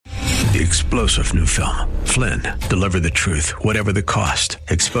The explosive new film, Flynn, deliver the truth, whatever the cost.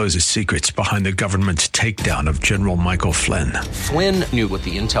 Exposes secrets behind the government's takedown of General Michael Flynn. Flynn knew what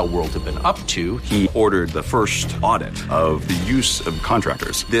the intel world had been up to. He ordered the first audit of the use of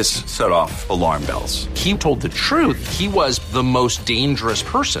contractors. This set off alarm bells. He told the truth. He was the most dangerous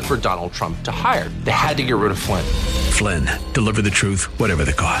person for Donald Trump to hire. They had to get rid of Flynn. Flynn, deliver the truth, whatever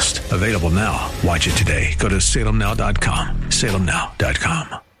the cost. Available now. Watch it today. Go to salemnow.com.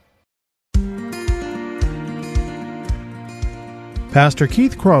 salemnow.com. Pastor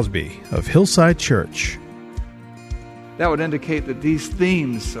Keith Crosby of Hillside Church. That would indicate that these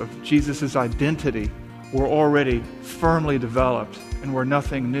themes of Jesus' identity were already firmly developed and were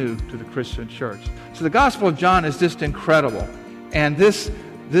nothing new to the Christian church. So the Gospel of John is just incredible. And this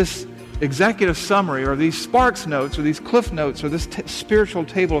executive summary, or these Sparks notes, or these Cliff notes, or this spiritual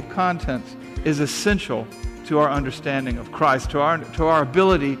table of contents is essential to our understanding of Christ, to our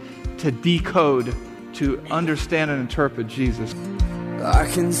ability to decode, to understand and interpret Jesus. I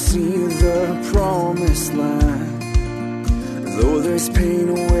can see the promised land, though there's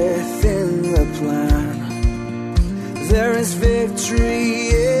pain within the plan. There is victory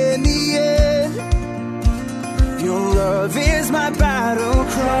in the end. Your love is my battle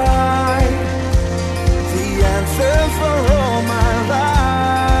cry, the answer for all my life.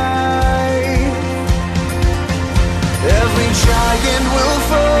 Every giant will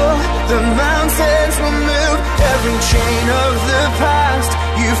fall, the mountains will move, every chain of the past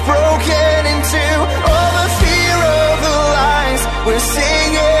you've broken into. All the fear of the lies, we're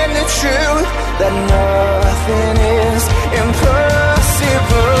singing the truth, that nothing is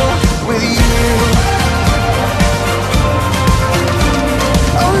impossible with you.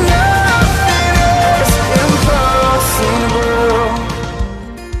 Oh, nothing is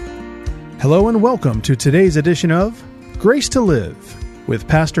impossible. Hello and welcome to today's edition of Grace to Live with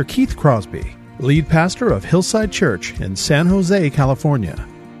Pastor Keith Crosby, lead pastor of Hillside Church in San Jose, California.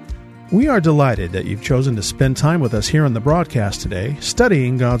 We are delighted that you've chosen to spend time with us here on the broadcast today,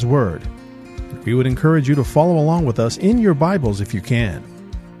 studying God's Word. We would encourage you to follow along with us in your Bibles if you can.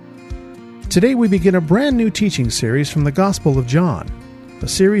 Today we begin a brand new teaching series from the Gospel of John, a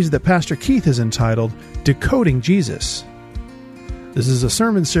series that Pastor Keith has entitled Decoding Jesus. This is a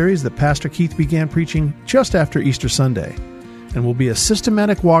sermon series that Pastor Keith began preaching just after Easter Sunday, and will be a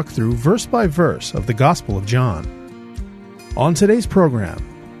systematic walkthrough verse by verse of the Gospel of John. On today's program,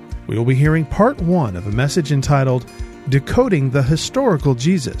 we will be hearing part 1 of a message entitled Decoding the Historical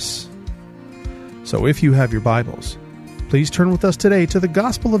Jesus. So if you have your Bibles, please turn with us today to the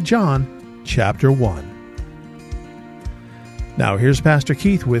Gospel of John, chapter 1. Now here's Pastor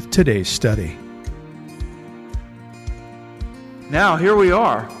Keith with today's study. Now here we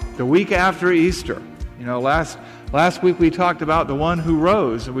are, the week after Easter. You know, last week we talked about the one who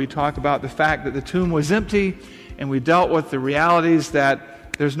rose, and we talked about the fact that the tomb was empty, and we dealt with the realities that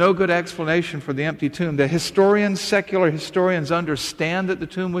there's no good explanation for the empty tomb. The secular historians understand that the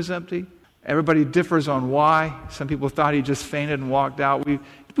tomb was empty. Everybody differs on why. Some people thought he just fainted and walked out.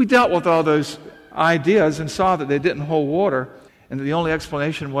 We dealt with all those ideas and saw that they didn't hold water, and the only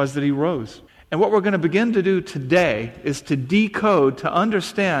explanation was that he rose. And what we're going to begin to do today is to decode, to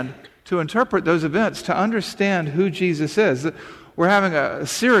understand, to interpret those events, to understand who Jesus is. We're having a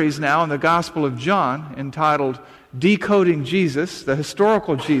series now in the Gospel of John entitled Decoding Jesus, the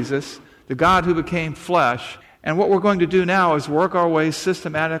historical Jesus, the God who became flesh. And what we're going to do now is work our way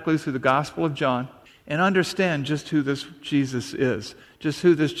systematically through the Gospel of John and understand just who this Jesus is, just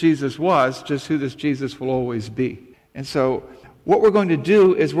who this Jesus was, just who this Jesus will always be. And so what we're going to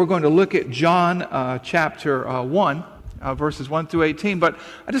do is we're going to look at John chapter 1, verses 1 through 18. But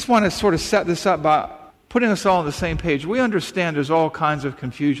I just want to sort of set this up by putting us all on the same page. We understand there's all kinds of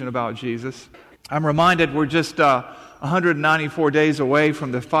confusion about Jesus. I'm reminded we're just 194 days away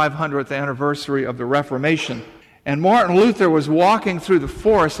from the 500th anniversary of the Reformation. And Martin Luther was walking through the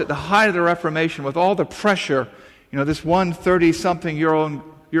forest at the height of the Reformation with all the pressure, this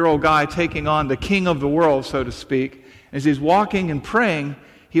 130-something-year-old guy taking on the king of the world, so to speak. As he's walking and praying,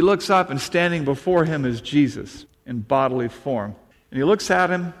 he looks up, and standing before him is Jesus in bodily form. And he looks at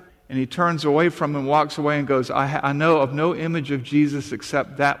him, and he turns away from him and walks away and goes, I know of no image of Jesus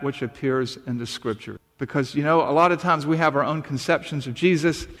except that which appears in the Scripture. Because, a lot of times we have our own conceptions of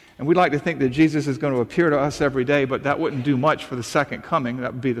Jesus, and we'd like to think that Jesus is going to appear to us every day, but that wouldn't do much for the second coming.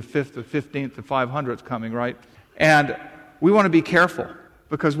 That would be the 5th, the 15th, the 500th coming, right? And we want to be careful.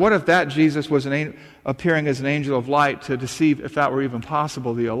 Because what if that Jesus was appearing as an angel of light to deceive, if that were even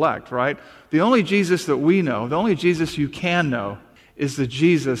possible, the elect, right? The only Jesus that we know, the only Jesus you can know, is the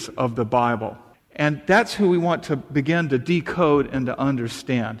Jesus of the Bible. And that's who we want to begin to decode and to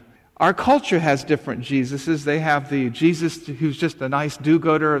understand. Our culture has different Jesuses. They have the Jesus who's just a nice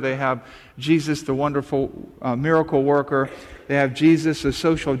do-gooder. They have Jesus, the wonderful miracle worker. They have Jesus, the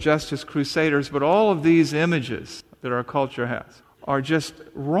social justice crusaders. But all of these images that our culture has are just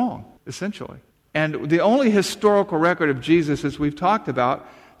wrong, essentially. And the only historical record of Jesus, as we've talked about,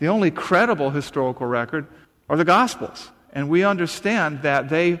 the only credible historical record are the Gospels. And we understand that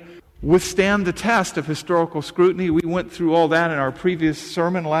they withstand the test of historical scrutiny. We went through all that in our previous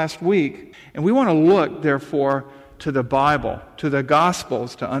sermon last week. And we want to look, therefore, to the Bible, to the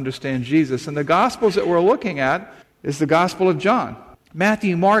Gospels to understand Jesus. And the Gospels that we're looking at is the Gospel of John.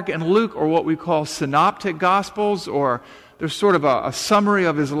 Matthew, Mark, and Luke are what we call synoptic Gospels, or they're sort of a summary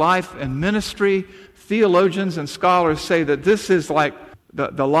of his life and ministry. Theologians and scholars say that this is like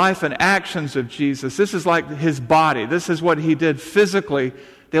the life and actions of Jesus. This is like his body. This is what he did physically.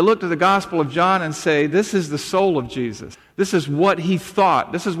 They look to the Gospel of John and say, this is the soul of Jesus. This is what he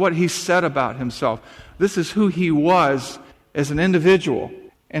thought. This is what he said about himself. This is who he was as an individual.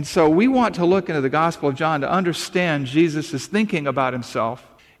 And so we want to look into the Gospel of John to understand Jesus' thinking about himself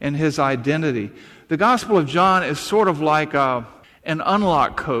and his identity. The Gospel of John is sort of like an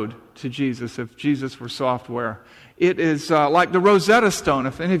unlock code to Jesus, if Jesus were software. It is like the Rosetta Stone.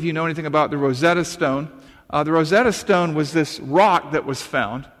 If any of you know anything about the Rosetta Stone was this rock that was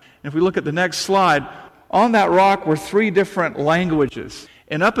found. And if we look at the next slide, on that rock were 3 different languages.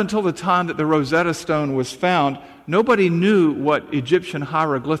 And up until the time that the Rosetta Stone was found, nobody knew what Egyptian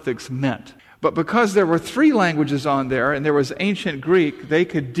hieroglyphics meant. But because there were 3 languages on there, and there was ancient Greek, they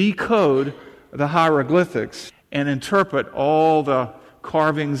could decode the hieroglyphics and interpret all the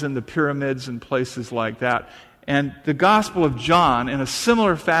carvings in the pyramids and places like that. And the Gospel of John, in a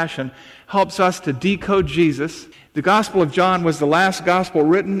similar fashion, helps us to decode Jesus. The Gospel of John was the last gospel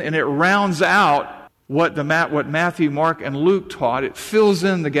written, and it rounds out what Matthew, Mark, and Luke taught. It fills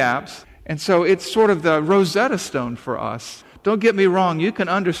in the gaps. And so it's sort of the Rosetta Stone for us. Don't get me wrong, you can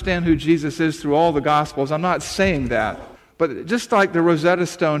understand who Jesus is through all the Gospels. I'm not saying that. But just like the Rosetta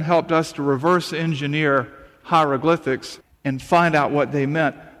Stone helped us to reverse engineer hieroglyphics and find out what they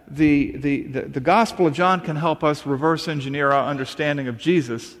meant, the Gospel of John can help us reverse engineer our understanding of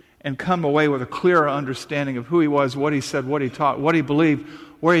Jesus and come away with a clearer understanding of who he was, what he said, what he taught, what he believed,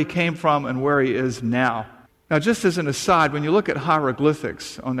 where he came from, and where he is now. Now, just as an aside, when you look at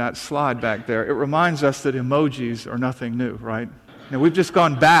hieroglyphics on that slide back there, it reminds us that emojis are nothing new, right? Now, we've just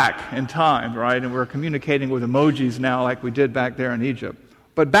gone back in time, right? And we're communicating with emojis now like we did back there in Egypt.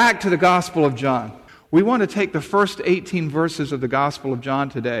 But back to the Gospel of John. We want to take the first 18 verses of the Gospel of John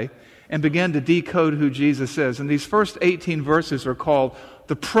today and begin to decode who Jesus is. And these first 18 verses are called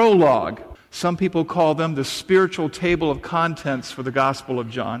the prologue. Some people call them the spiritual table of contents for the Gospel of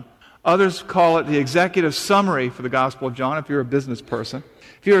John. Others call it the executive summary for the Gospel of John if you're a business person.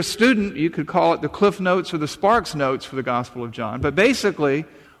 If you're a student, you could call it the Cliff Notes or the Sparks Notes for the Gospel of John. But basically,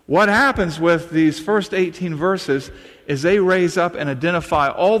 what happens with these first 18 verses is they raise up and identify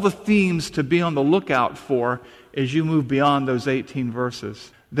all the themes to be on the lookout for as you move beyond those 18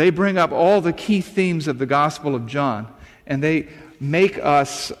 verses. They bring up all the key themes of the Gospel of John, and they make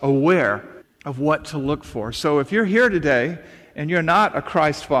us aware of what to look for. So if you're here today and you're not a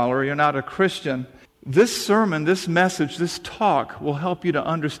Christ follower, you're not a Christian, this sermon, this message, this talk will help you to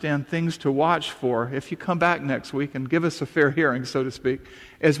understand things to watch for if you come back next week and give us a fair hearing, so to speak,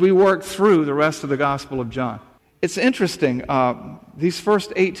 as we work through the rest of the Gospel of John. It's interesting, these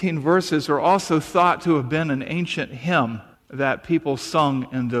first 18 verses are also thought to have been an ancient hymn that people sung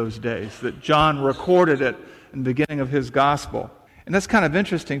in those days, that John recorded it in the beginning of his Gospel. And that's kind of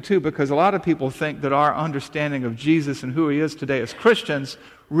interesting, too, because a lot of people think that our understanding of Jesus and who he is today as Christians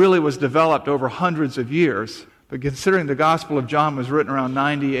really was developed over hundreds of years. But considering the Gospel of John was written around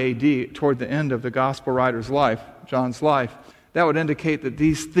 90 A.D., toward the end of the Gospel writer's life, John's life, that would indicate that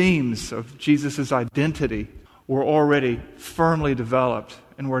these themes of Jesus' identity were already firmly developed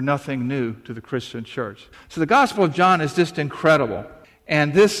and were nothing new to the Christian church. So the Gospel of John is just incredible.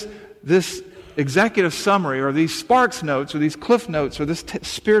 And this executive summary, or these Sparks Notes, or these Cliff Notes, or this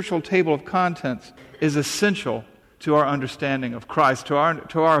spiritual table of contents is essential to our understanding of Christ, to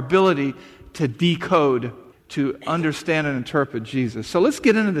our ability to decode, to understand and interpret Jesus. So let's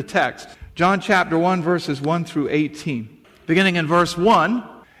get into the text. John chapter 1, verses 1 through 18. Beginning in verse 1,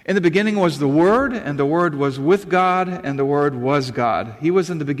 in the beginning was the Word, and the Word was with God, and the Word was God. He was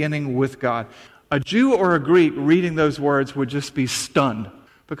in the beginning with God. A Jew or a Greek reading those words would just be stunned.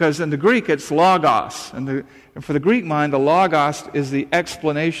 Because in the Greek, it's logos. And for the Greek mind, the logos is the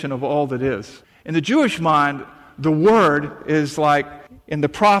explanation of all that is. In the Jewish mind, the Word is like in the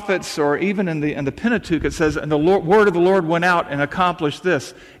prophets, or even in the Pentateuch, it says, and the word of the Lord went out and accomplished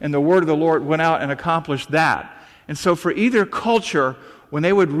this, and the word of the Lord went out and accomplished that. And so for either culture, when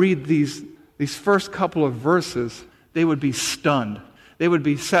they would read these first couple of verses, they would be stunned. They would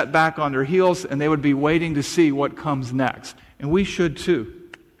be set back on their heels, and they would be waiting to see what comes next. And we should too.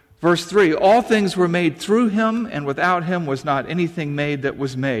 Verse 3, all things were made through him, and without him was not anything made that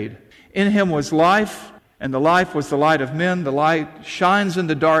was made. In him was life, and the life was the light of men. The light shines in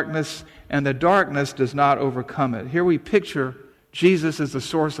the darkness, and the darkness does not overcome it. Here we picture Jesus as the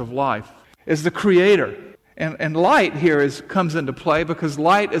source of life, as the creator. And light here comes into play because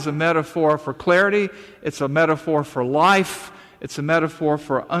light is a metaphor for clarity. It's a metaphor for life. It's a metaphor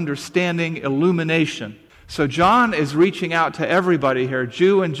for understanding, illumination. So John is reaching out to everybody here,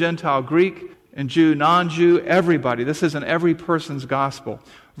 Jew and Gentile, Greek and Jew, non-Jew, everybody. This is in every person's gospel.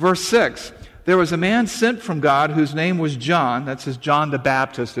 Verse 6, there was a man sent from God whose name was John. That's John the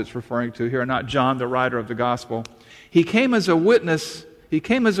Baptist it's referring to here, not John, the writer of the gospel. He came as a witness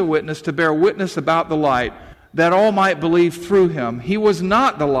to bear witness about the light, that all might believe through him. He was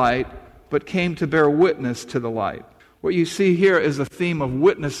not the light, but came to bear witness to the light. What you see here is a theme of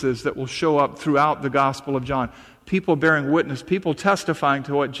witnesses that will show up throughout the Gospel of John. People bearing witness, people testifying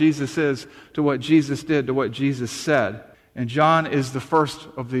to what Jesus is, to what Jesus did, to what Jesus said. And John is the first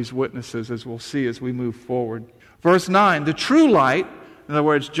of these witnesses, as we'll see as we move forward. Verse 9, the true light, in other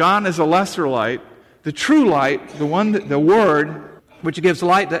words, John is a lesser light. The true light, the Word, which gives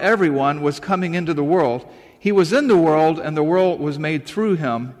light to everyone, was coming into the world. He was in the world, and the world was made through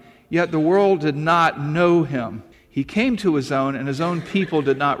him, yet the world did not know him. He came to his own, and his own people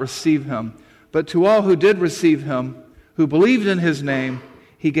did not receive him. But to all who did receive him, who believed in his name,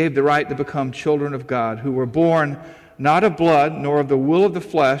 he gave the right to become children of God, who were born not of blood, nor of the will of the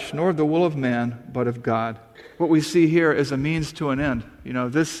flesh, nor of the will of man, but of God. What we see here is a means to an end.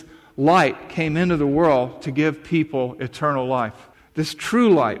 This light came into the world to give people eternal life. This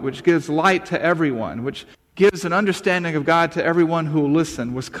true light, which gives light to everyone, which gives an understanding of God to everyone who will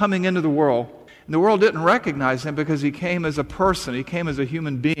listen, was coming into the world. And the world didn't recognize him because he came as a person. He came as a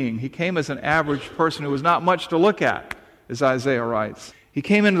human being. He came as an average person who was not much to look at, as Isaiah writes. He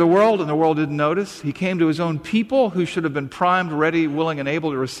came into the world, and the world didn't notice. He came to his own people, who should have been primed, ready, willing, and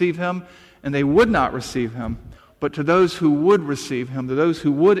able to receive him, and they would not receive him. But to those who would receive him, to those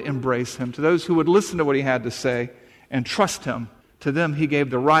who would embrace him, to those who would listen to what he had to say and trust him, to them he gave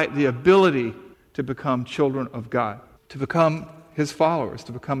the right, the ability to become children of God, to become his followers,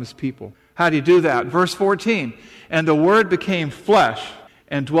 to become his people. How do you do that? Verse 14, and the Word became flesh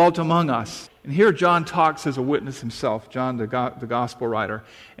and dwelt among us. And here John talks as a witness himself, John the gospel writer.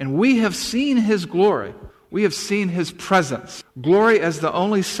 And we have seen his glory. We have seen his presence. Glory as the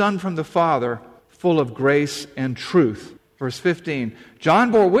only Son from the Father, full of grace and truth. Verse 15, John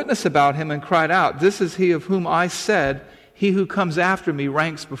bore witness about him and cried out, this is he of whom I said, he who comes after me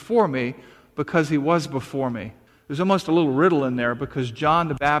ranks before me, because he was before me. There's almost a little riddle in there, because John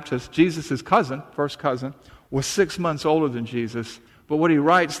the Baptist, Jesus' cousin, first cousin, was 6 months older than Jesus. But what he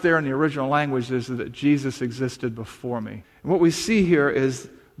writes there in the original language is that Jesus existed before me. And what we see here is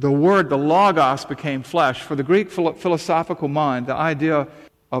the Word, the Logos, became flesh. For the Greek philosophical mind, the idea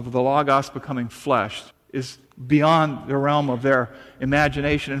of the Logos becoming flesh is beyond the realm of their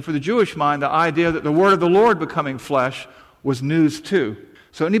imagination. And for the Jewish mind, the idea that the Word of the Lord becoming flesh was news too.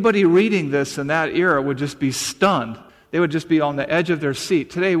 So anybody reading this in that era would just be stunned. They would just be on the edge of their seat.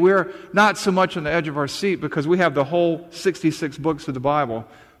 Today we're not so much on the edge of our seat because we have the whole 66 books of the Bible.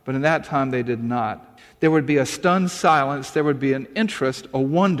 But in that time they did not. There would be a stunned silence. There would be an interest, a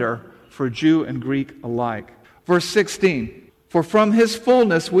wonder for Jew and Greek alike. Verse 16, for from his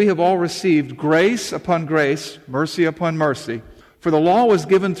fullness we have all received grace upon grace, mercy upon mercy. For the law was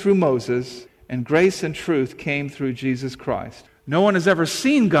given through Moses, and grace and truth came through Jesus Christ. No one has ever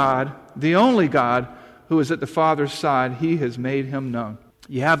seen God, the only God, who is at the Father's side. He has made him known.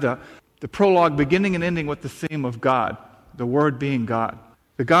 You have the prologue beginning and ending with the theme of God, the Word being God.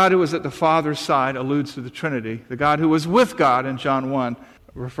 The God who is at the Father's side alludes to the Trinity. The God who was with God in John 1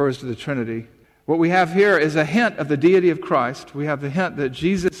 refers to the Trinity. What we have here is a hint of the deity of Christ. We have the hint that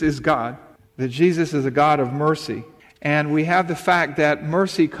Jesus is God, that Jesus is a God of mercy. And we have the fact that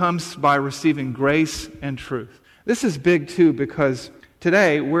mercy comes by receiving grace and truth. This is big too, because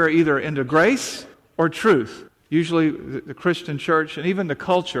today we're either into grace or truth. Usually the Christian church and even the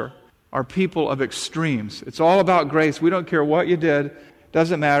culture are people of extremes. It's all about grace. We don't care what you did.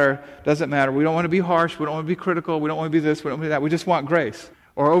 Doesn't matter. We don't want to be harsh. We don't want to be critical. We don't want to be this. We don't want to be that. We just want grace.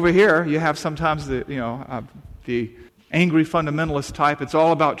 Or over here, you have sometimes the angry fundamentalist type. It's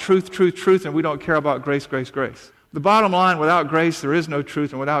all about truth, and we don't care about grace. The bottom line, without grace there is no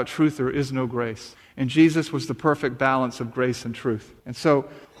truth, and without truth there is no grace. And Jesus was the perfect balance of grace and truth. And so,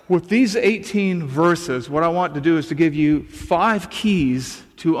 with these 18 verses, what I want to do is to give you 5 keys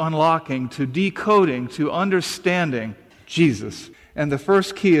to unlocking, to decoding, to understanding Jesus. And the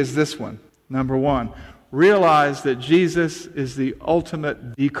first key is this one. Number 1, realize that Jesus is the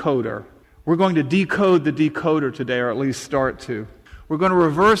ultimate decoder. We're going to decode the decoder today, or at least start to. We're going to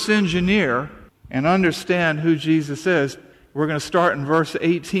reverse engineer and understand who Jesus is. We're going to start in verse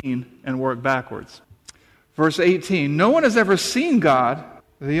 18 and work backwards. Verse 18, no one has ever seen God,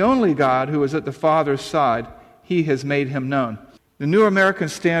 the only God who is at the Father's side. He has made him known. The New American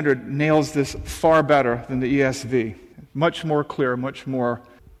Standard nails this far better than the ESV. Much more clear, much more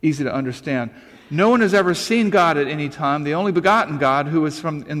easy to understand. No one has ever seen God at any time, the only begotten God who is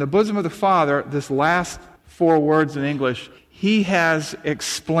from in the bosom of the Father. This last 4 words in English, he has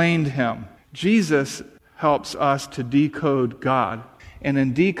explained him. Jesus helps us to decode God. And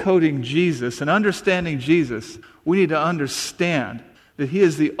in decoding Jesus and understanding Jesus, we need to understand that he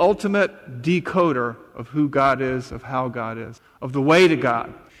is the ultimate decoder of who God is, of how God is, of the way to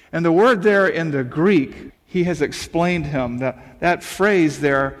God. And the word there in the Greek, he has explained him. That phrase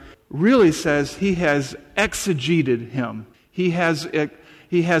there really says he has exegeted him. He has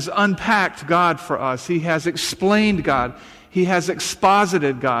unpacked God for us. He has explained God. He has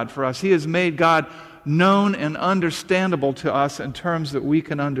exposited God for us. He has made God known and understandable to us in terms that we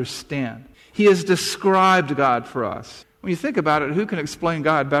can understand. He has described God for us. When you think about it, who can explain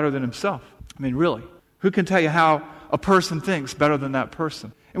God better than himself? I mean, really. Who can tell you how a person thinks better than that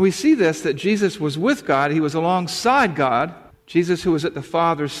person? And we see this, that Jesus was with God. He was alongside God. Jesus who was at the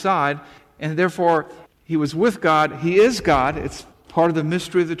Father's side. And therefore, he was with God. He is God. It's part of the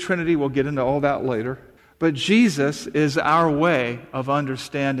mystery of the Trinity. We'll get into all that later. But Jesus is our way of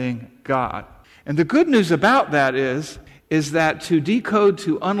understanding God. And the good news about that is that to decode,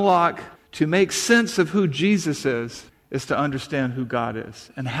 to unlock, to make sense of who Jesus is to understand who God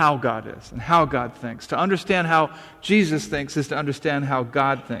is and how God thinks. To understand how Jesus thinks is to understand how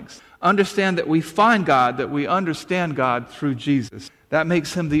God thinks. Understand that we find God, that we understand God through Jesus. That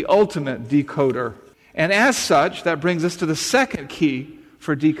makes him the ultimate decoder. And as such, that brings us to the second key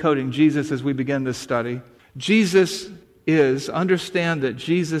for decoding Jesus as we begin this study. Understand that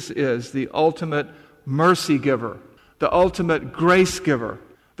Jesus is the ultimate mercy giver, the ultimate grace giver,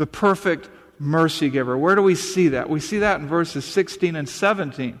 the perfect mercy giver. Where do we see that? We see that in verses 16 and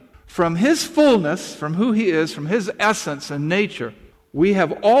 17. From his fullness, from who he is, from his essence and nature, we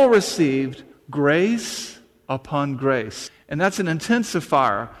have all received grace upon grace. And that's an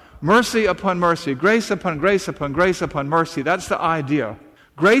intensifier. Mercy upon mercy, grace upon grace upon grace upon mercy. That's the idea.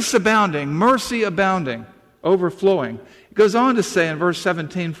 Grace abounding, mercy abounding, overflowing. It goes on to say in verse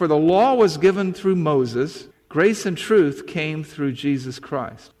 17, for the law was given through Moses, grace and truth came through Jesus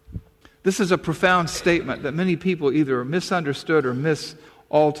Christ. This is a profound statement that many people either misunderstood or miss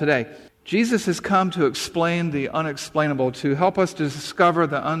all today. Jesus has come to explain the unexplainable, to help us to discover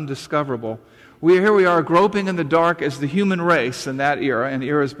the undiscoverable. Here we are groping in the dark as the human race in that era, and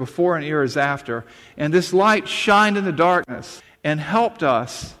eras before and eras after. And this light shined in the darkness and helped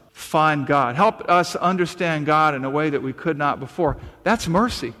us find God, helped us understand God in a way that we could not before. That's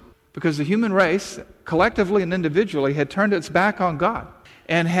mercy, because the human race, collectively and individually, had turned its back on God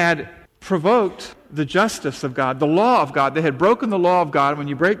and had provoked the justice of God, the law of God. They had broken the law of God. When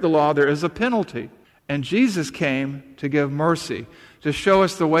you break the law, there is a penalty. And Jesus came to give mercy, to show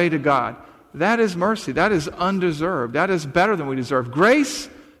us the way to God. That is mercy. That is undeserved. That is better than we deserve. Grace,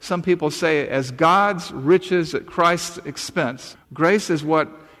 some people say, as God's riches at Christ's expense. Grace is what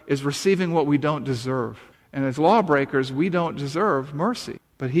is receiving what we don't deserve. And as lawbreakers, we don't deserve mercy.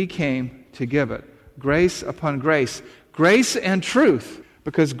 But he came to give it. Grace upon grace. Grace and truth.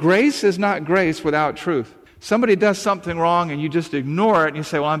 Because grace is not grace without truth. Somebody does something wrong and you just ignore it and you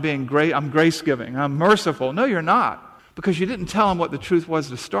say, well, I'm grace-giving, I'm merciful. No, you're not. Because you didn't tell them what the truth was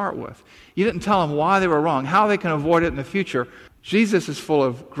to start with. You didn't tell them why they were wrong, how they can avoid it in the future. Jesus is full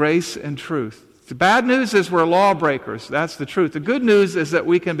of grace and truth. The bad news is we're lawbreakers. That's the truth. The good news is that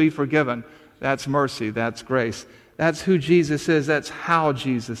we can be forgiven. That's mercy. That's grace. That's who Jesus is. That's how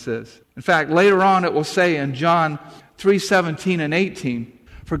Jesus is. In fact, later on it will say in John 3:17 and 18,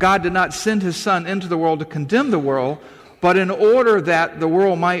 for God did not send his Son into the world to condemn the world, but in order that the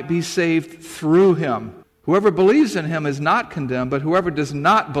world might be saved through him. Whoever believes in him is not condemned, but whoever does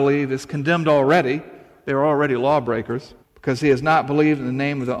not believe is condemned already. They're already lawbreakers, because he has not believed in the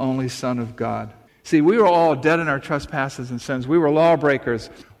name of the only Son of God. See, we were all dead in our trespasses and sins. We were lawbreakers.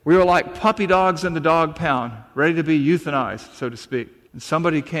 We were like puppy dogs in the dog pound, ready to be euthanized, so to speak. And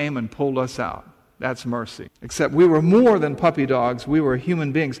somebody came and pulled us out. That's mercy. Except we were more than puppy dogs. We were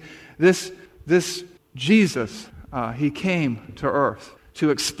human beings. This Jesus, he came to earth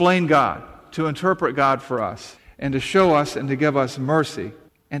to explain God, to interpret God for us, and to show us and to give us mercy.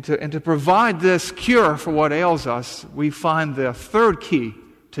 And to provide this cure for what ails us, we find the third key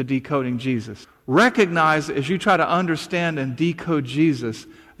to decoding Jesus. Recognize, as you try to understand and decode Jesus,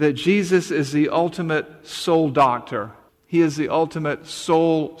 that Jesus is the ultimate soul doctor. He is the ultimate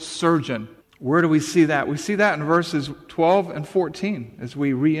soul surgeon. Where do we see that? We see that in verses 12 and 14 as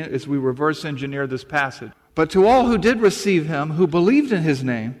we reverse engineer this passage. But to all who did receive him, who believed in his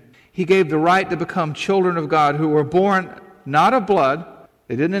name, he gave the right to become children of God, who were born not of blood.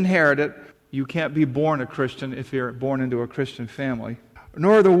 They didn't inherit it. You can't be born a Christian if you're born into a Christian family.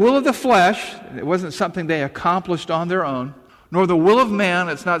 Nor the will of the flesh. It wasn't something they accomplished on their own. Nor the will of man.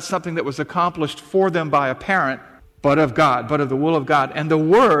 It's not something that was accomplished for them by a parent, but of God, but of the will of God. And the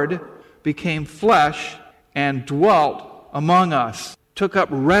Word became flesh and dwelt among us, took up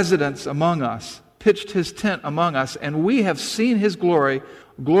residence among us, pitched his tent among us, and we have seen his glory,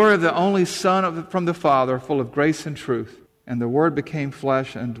 glory of the only Son from the Father, full of grace and truth. And the Word became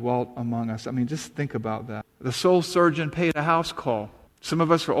flesh and dwelt among us. I mean, just think about that. The soul surgeon paid a house call. Some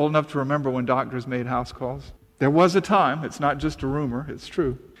of us are old enough to remember when doctors made house calls. There was a time. It's not just a rumor. It's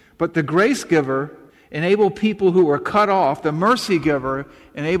true. But the grace giver enabled people who were cut off, the mercy giver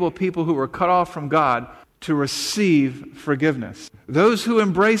enabled people who were cut off from God to receive forgiveness. Those who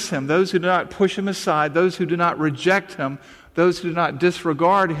embrace him, those who do not push him aside, those who do not reject him, those who do not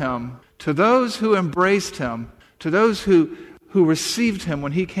disregard him, to those who embraced him, to those who received him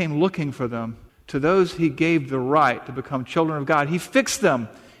when he came looking for them, to those he gave the right to become children of God. He fixed them.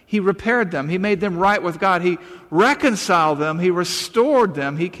 He repaired them. He made them right with God. He reconciled them. He restored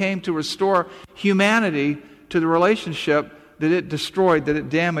them. He came to restore humanity to the relationship that it destroyed, that it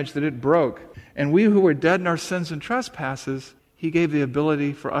damaged, that it broke. And we who were dead in our sins and trespasses, he gave the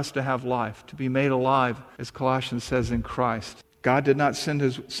ability for us to have life, to be made alive, as Colossians says, in Christ. God did not send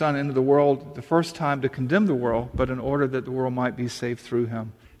his Son into the world the first time to condemn the world, but in order that the world might be saved through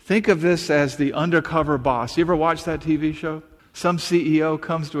him. Think of this as the undercover boss. You ever watch that TV show? Some CEO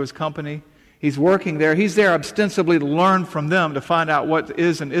comes to his company. He's working there. He's there ostensibly to learn from them, to find out what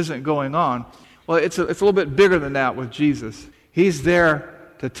is and isn't going on. Well, it's a little bit bigger than that with Jesus. He's there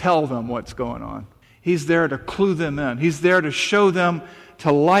to tell them what's going on. He's there to clue them in. He's there to show them,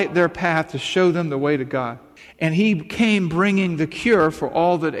 to light their path, to show them the way to God. And he came bringing the cure for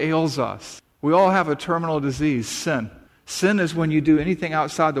all that ails us. We all have a terminal disease, sin. Sin is when you do anything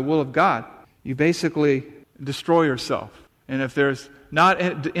outside the will of God. You basically destroy yourself. And if there's not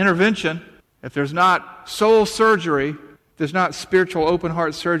intervention, if there's not soul surgery, if there's not spiritual open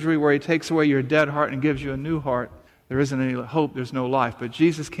heart surgery where he takes away your dead heart and gives you a new heart, there isn't any hope, there's no life. But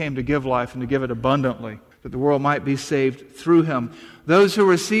Jesus came to give life and to give it abundantly, that the world might be saved through him. Those who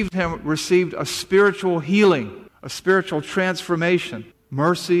received him received a spiritual healing, a spiritual transformation,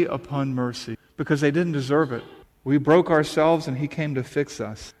 mercy upon mercy, because they didn't deserve it. We broke ourselves and he came to fix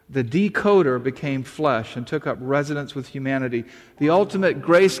us. The decoder became flesh and took up residence with humanity. The ultimate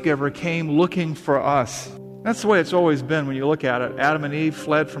grace giver came looking for us. That's the way it's always been when you look at it. Adam and Eve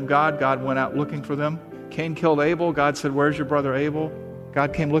fled from God. God went out looking for them. Cain killed Abel. God said, "Where's your brother Abel?"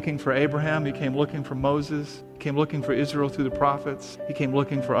 God came looking for Abraham. He came looking for Moses. He came looking for Israel through the prophets. He came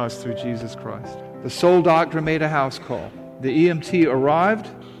looking for us through Jesus Christ. The soul doctor made a house call. The EMT arrived,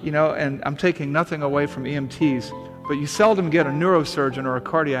 and I'm taking nothing away from EMTs, but you seldom get a neurosurgeon or a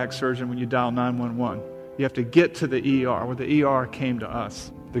cardiac surgeon when you dial 911. You have to get to the ER, where the ER came to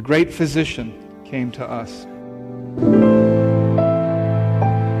us. The great physician came to us.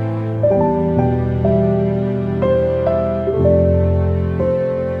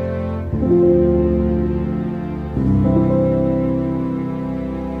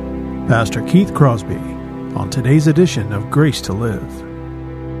 Pastor Keith Crosby on today's edition of Grace to Live.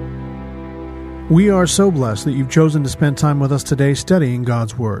 We are so blessed that you've chosen to spend time with us today studying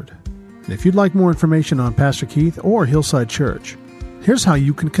God's Word. And if you'd like more information on Pastor Keith or Hillside Church, here's how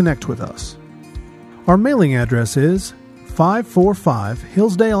you can connect with us. Our mailing address is 545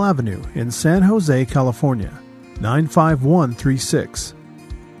 Hillsdale Avenue in San Jose, California, 95136.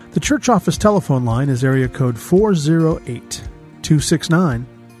 The church office telephone line is area code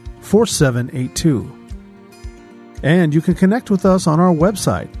 408-269-4782. And you can connect with us on our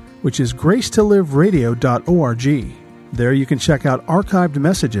website, which is gracetoliveradio.org. There you can check out archived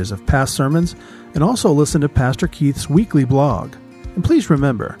messages of past sermons and also listen to Pastor Keith's weekly blog. And please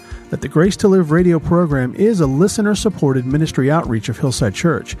remember that the Grace to Live radio program is a listener-supported ministry outreach of Hillside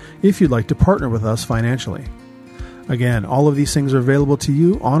Church if you'd like to partner with us financially. Again, all of these things are available to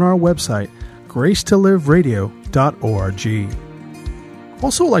you on our website, gracetoliveradio.org.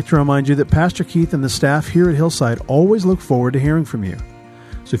 Also, I'd like to remind you that Pastor Keith and the staff here at Hillside always look forward to hearing from you.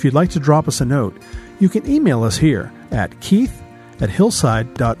 So if you'd like to drop us a note, you can email us here at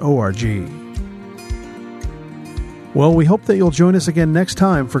keith@hillside.org. Well, we hope that you'll join us again next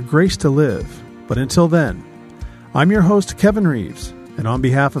time for Grace to Live. But until then, I'm your host, Kevin Reeves, and on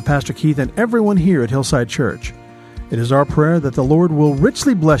behalf of Pastor Keith and everyone here at Hillside Church, it is our prayer that the Lord will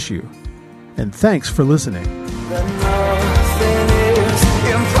richly bless you. And thanks for listening.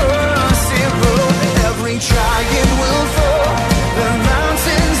 Every giant will fall, the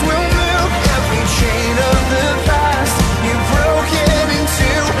mountains will move, every chain of the past you've broken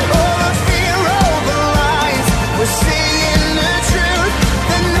into. All the fear, all the lies, we're seeing the truth,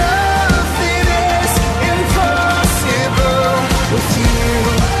 that nothing is impossible with you.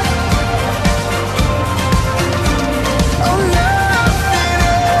 Oh, nothing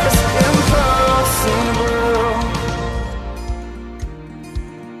is impossible.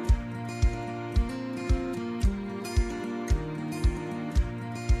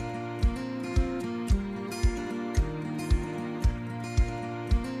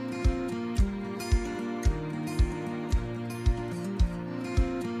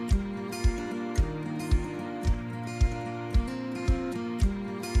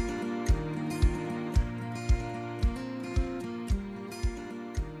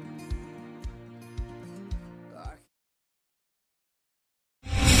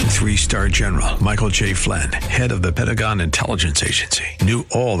 Three-star General Michael J. Flynn, head of the Pentagon Intelligence Agency, knew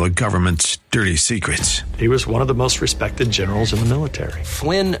all the government's dirty secrets. He was one of the most respected generals in the military.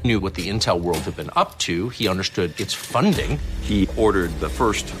 Flynn knew what the intel world had been up to. He understood its funding. He ordered the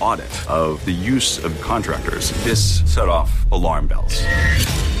first audit of the use of contractors. This set off alarm bells.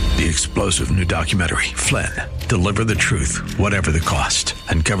 The explosive new documentary, Flynn, Deliver the Truth, Whatever the Cost,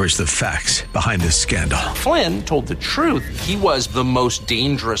 uncovers the facts behind this scandal. Flynn told the truth. He was the most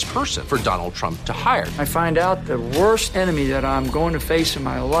dangerous person for Donald Trump to hire. I find out the worst enemy that I'm going to face in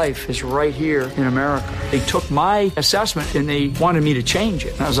my life is right here in America. They took my assessment and they wanted me to change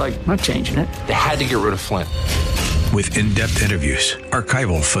it. And I was like, I'm not changing it. They had to get rid of Flynn. With in-depth interviews,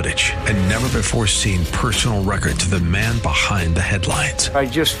 archival footage, and never-before-seen personal records of the man behind the headlines. I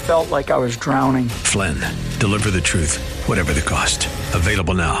just felt like I was drowning. Flynn, Deliver the Truth, Whatever the Cost.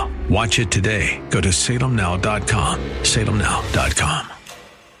 Available now. Watch it today. Go to salemnow.com. salemnow.com.